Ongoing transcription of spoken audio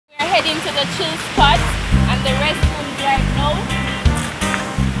heading to the chill spot and the restrooms right now.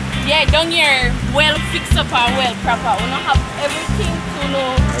 Yeah, down here, well fixed up and well proper. We don't have everything to know.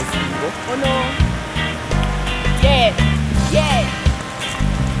 Oh no. Yeah.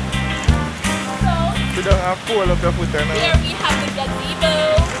 So, you don't have full of your foot now. Here we have the gazebo.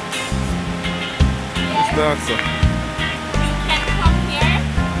 Yes. So. You can come here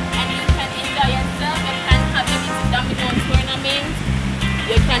and you can enjoy yourself. You can have a little domino tournament.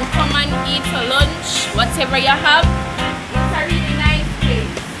 You can come and eat a lunch, whatever you have. It's a really nice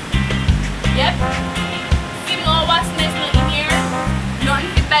place. Yep. See no vastness in here.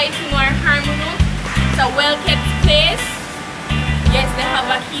 Nothing to bite nor harm. It's a well kept place. Yes, they have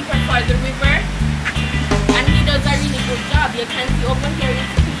a keeper for the river. And he does a really good job. You can see over here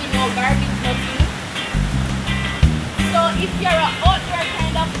it's clean, no garbage, nothing. So if you're an outdoor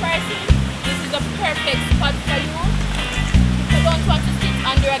kind of person, this is a perfect spot for you. If you don't want to sit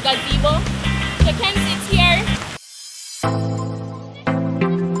under a gazebo, you can sit here.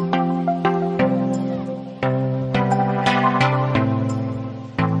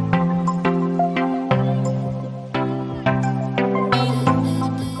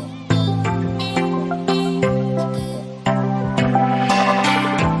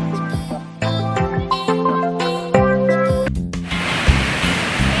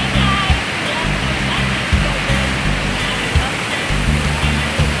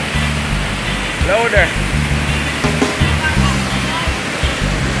 Louder.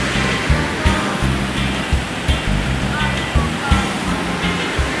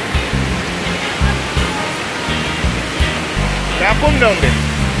 Now come down there.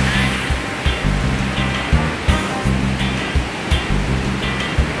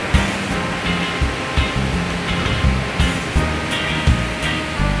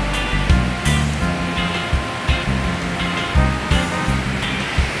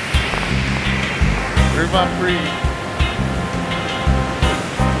 River free.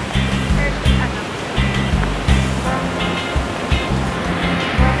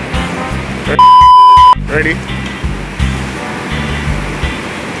 Ready?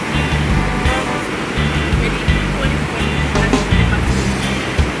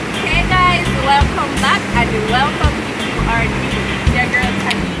 Hey guys, welcome back and welcome if you are new. It's your girl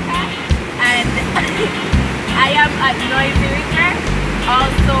Tanika and I am at Noisy River,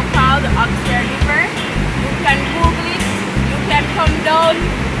 also called Oxford River. You can Google it, you can come down,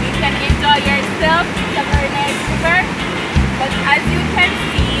 you can enjoy yourself. It's a very nice river. But as you can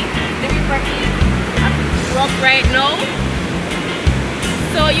see, the river is rough right now.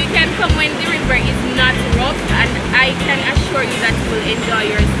 So you can come when the river is not rough and I can assure you that you will enjoy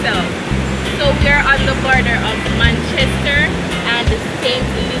yourself. So we are on the border of Manchester and St.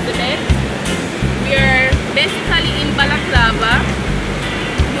 Elizabeth. We are basically in Balaclava.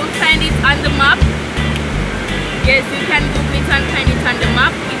 You'll find it on the map. Yes, you can Google it and find it on the map.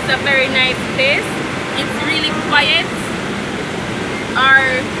 It's a very nice place. It's really quiet.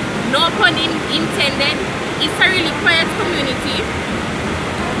 Or no pun intended. It's a really quiet community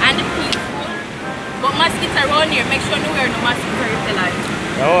and peaceful. But mosquitoes around here, make sure you wear no mosquito repellent.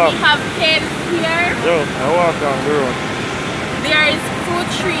 We have caves here. Yo, I walk on the road. There is fruit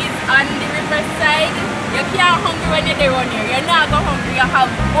trees on the riverside. You can't hungry when you're there around here. You're not go hungry. You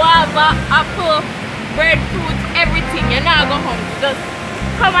have guava, apple, breadfruit, everything. You're not go hungry. Just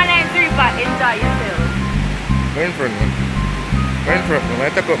come on and the river, enjoy yourself. Go in front of me. Go in front of me.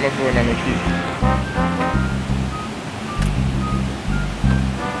 I take out my phone and my key.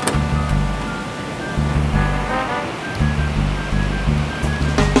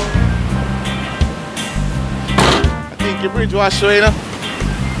 The bridge was showing up.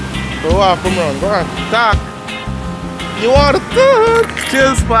 Go on, come around, go on, talk. You want to talk?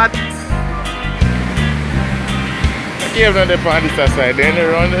 Chill spot. I came down there on this side, then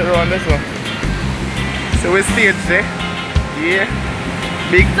around this one. So we stage there. Yeah.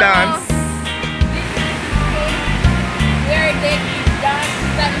 Big dance. Where they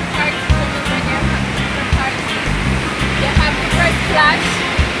dance and parties when you're having different parties. You have River Splash,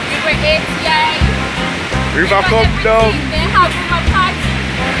 River ATI. River come down. They have river party,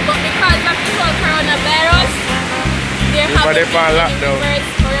 but because of the whole coronavirus, they have been rivers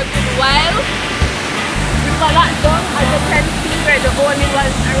for a good while. River lockdown, as you can see, we're the only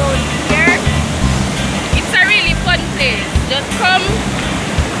ones around here. It's a really fun place. Just come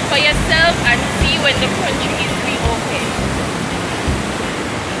for yourself and see when the country is reopened.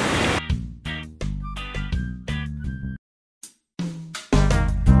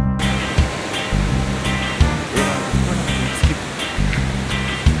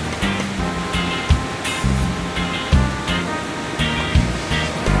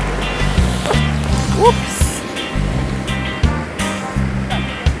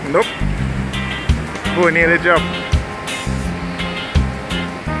 phone nearly dropped.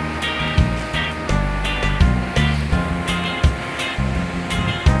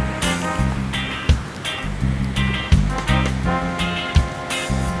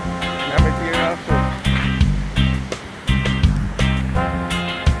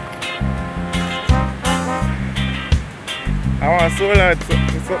 I want solar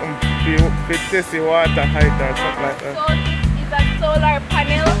something to test the water height or something like that. So this is a solar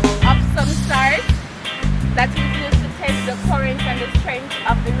panel of some sort that is used to test the current and the strength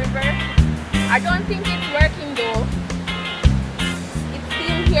of the river. I don't think it's working though. It's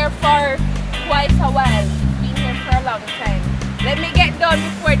been here for quite a while. It's been here for a long time. Let me get done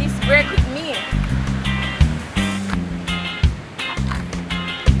before this break with me.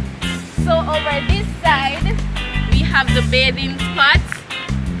 So over this side, we have the bathing spot.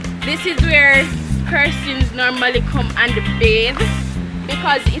 This is where persons normally come and bathe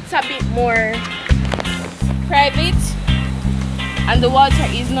because it's a bit more private and the water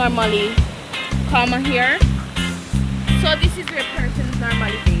is normally calmer here. So this is where persons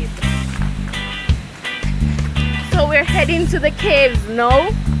normally bathe. So we're heading to the caves now.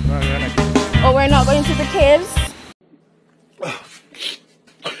 Oh, we're not going to the caves?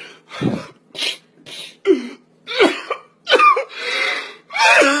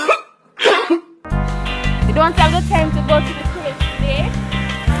 You don't have the time to go to the caves today.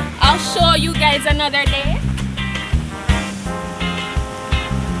 I'll show you guys another day.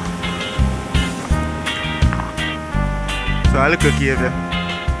 So I look at cave there.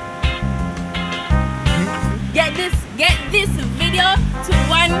 Get this video to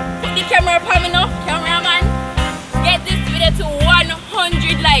put the camera upon me now, cameraman. Get this video to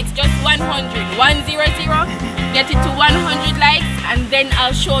 100 likes, just 100, 100. Get it to 100 likes and then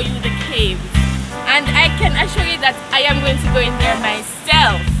I'll show you the caves. And I can assure you that I am going to go in there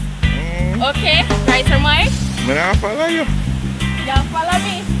myself. Okay? Right or Mike? I'll follow you. Y'all follow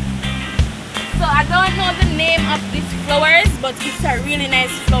me? So I don't know the name of these flowers, but it's a really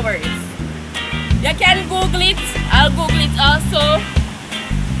nice flowers. You can Google it. I'll Google it also.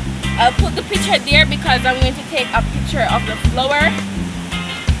 I'll put the picture there because I'm going to take a picture of the flower.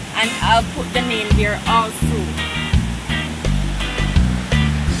 And I'll put the name there also.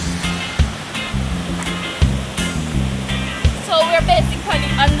 So we're basically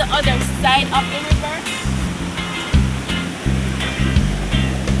on the other side of the river.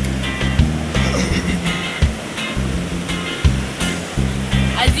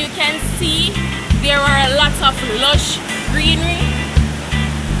 As you can see, there are a lot of lush greenery.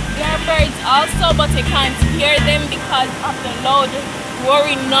 There are birds also, but I can't hear them because of the loud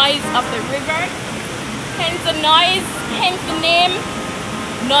roaring noise of the river. Hence the noise, hence the name,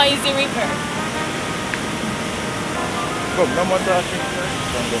 Noisy River. Come, no more talking.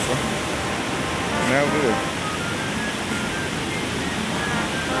 Come this one. Now good.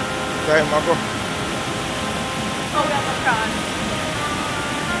 Time I go. Oh, we have a prawn.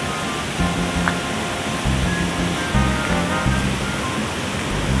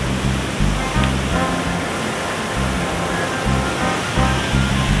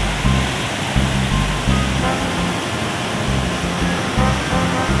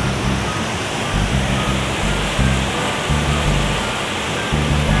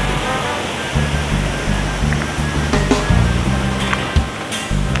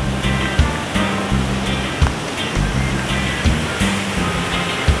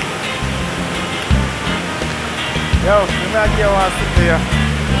 Yo, you not here want to sit there.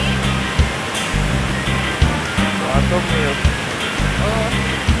 Want to me up. Oh.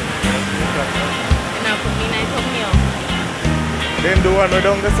 Now put me in a thumbnail. Then do one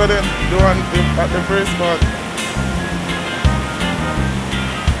down there, so then do one at the first part.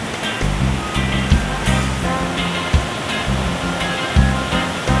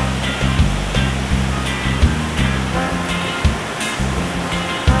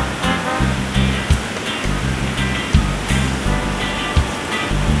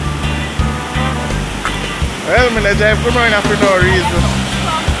 Well, I'm going to drive for no reason.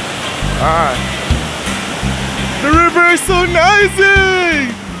 Alright. The river is so noisy!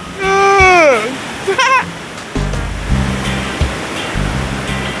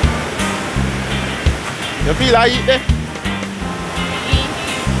 You feel like eat there?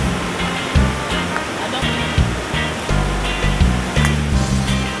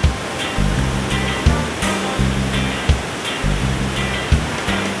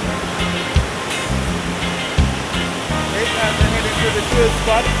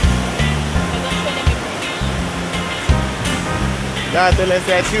 Spot. Yeah, tell us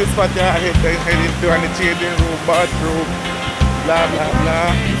that chill spot you are heading to and the changing room, bathroom, blah blah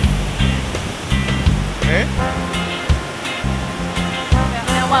blah. Eh?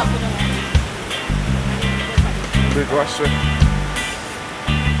 Big wash.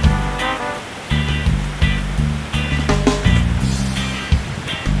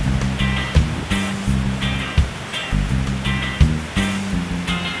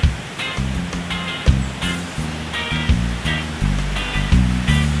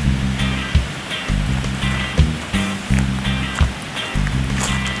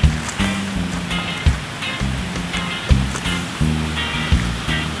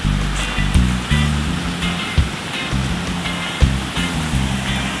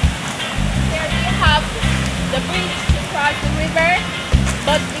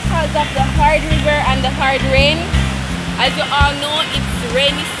 Of the hard river and the hard rain. As you all know, it's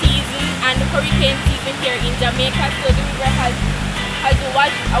rainy season and hurricane season here in Jamaica, so the river has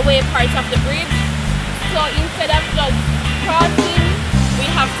washed away parts of the bridge. So instead of just crossing, we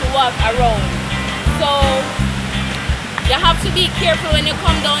have to walk around. So you have to be careful when you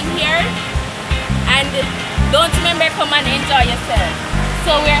come down here, and don't remember, come and enjoy yourself.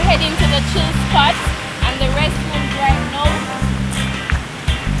 So we're heading to the chill spot and the restrooms right now.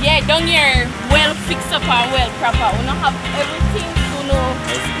 Yeah, down here, well fixed up and well proper. We don't have everything to know.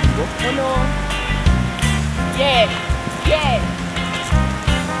 You know. Yeah.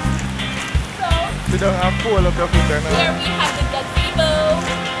 So, we don't have pool up your foot there now. Here we have the gazebo.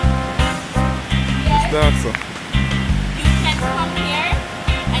 Yes. That's so. You can come here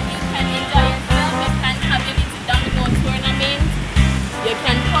and you can enjoy yourself. You can have your little domino tournament. You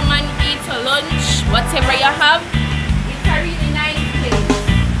can come and eat a lunch, whatever you have. It's a really nice place.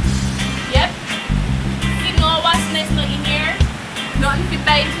 Yep. See no vastness not in here. Nothing to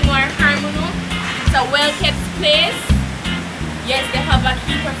bite nor harm no. It's a well kept place. Yes, they have a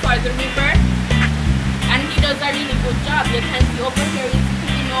keeper for the river. And he does a really good job. You can see over here is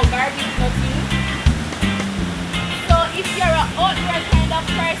clean, no garbage, nothing. So if you're an outdoor kind of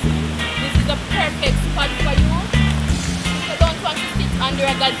person, this is a perfect spot for you. If you don't want to sit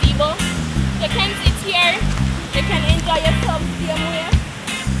under a gazebo, you can sit here. You can enjoy yourself same way.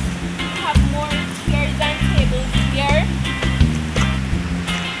 Have more chairs and tables here.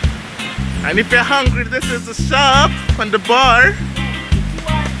 And if you're hungry, this is the shop and the bar. Yes, if you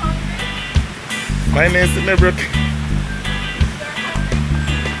are hungry, My name is Nebrook. if you're hungry,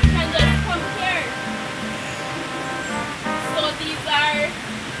 you can just come here. So these are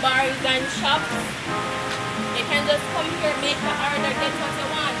bars and shops. You can just come here, make the order, get what you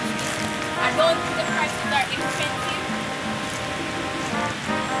want. I don't think the prices are expensive.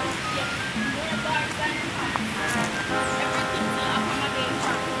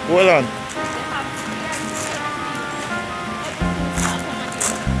 Hold on.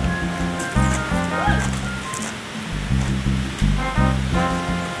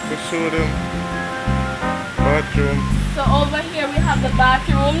 To show them bathroom. So over here we have the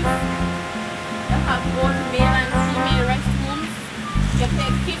bathrooms. We have both male and female restrooms. You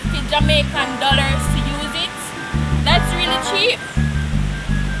pay $50 Jamaican to use it. That's really cheap.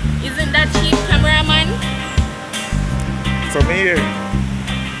 Isn't that cheap, cameraman? So me here.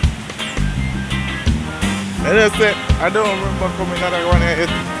 I just said, I don't remember coming another one here.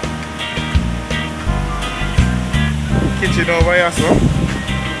 Kitchen over here, so.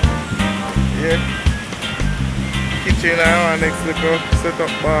 Yeah. Kitchen now, and next little set up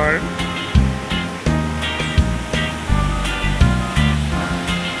bar.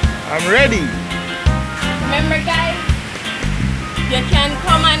 I'm ready. Remember guys, you can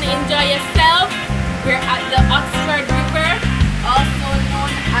come and enjoy yourself. We're at the Oxford River, also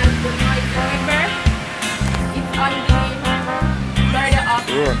known as the Noisy River. It's on the border of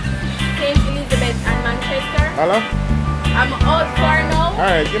St. Elizabeth and Manchester. Hello? I'm out for now.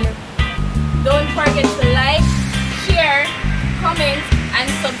 Alright, give me. Don't forget to like, share, comment, and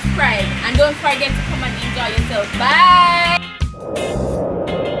subscribe. And don't forget to come and enjoy yourself. Bye!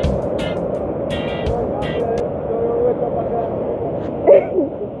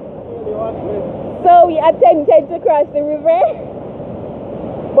 So we attempted to cross the river,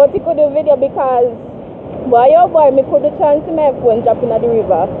 but we couldn't video because me could have chance my phone dropping at the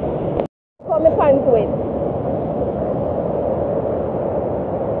river. Come my pants wet.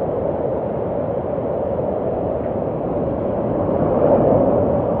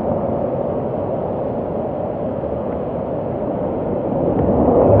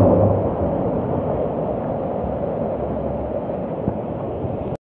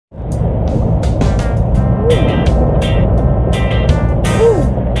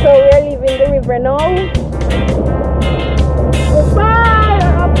 Now. Goodbye!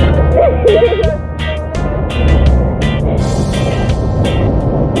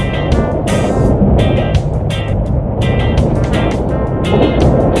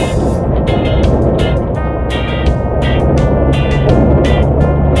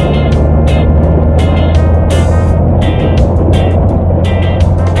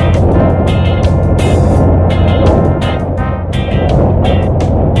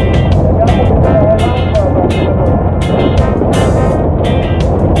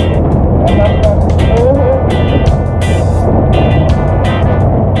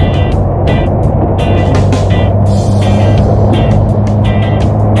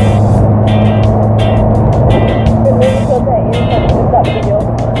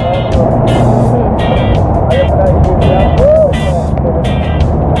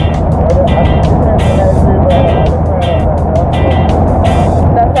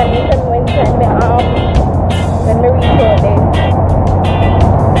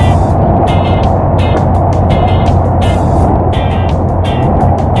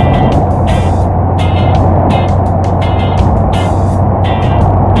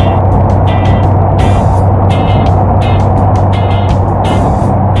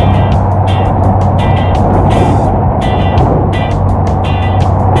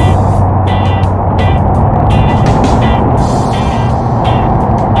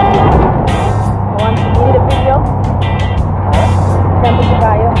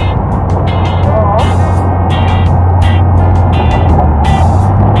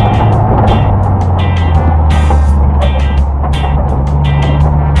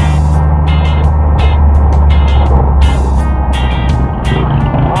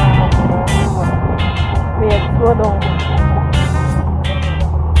 go down.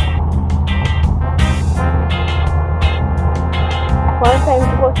 One time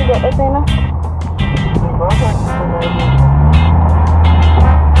supposed to get it, you know?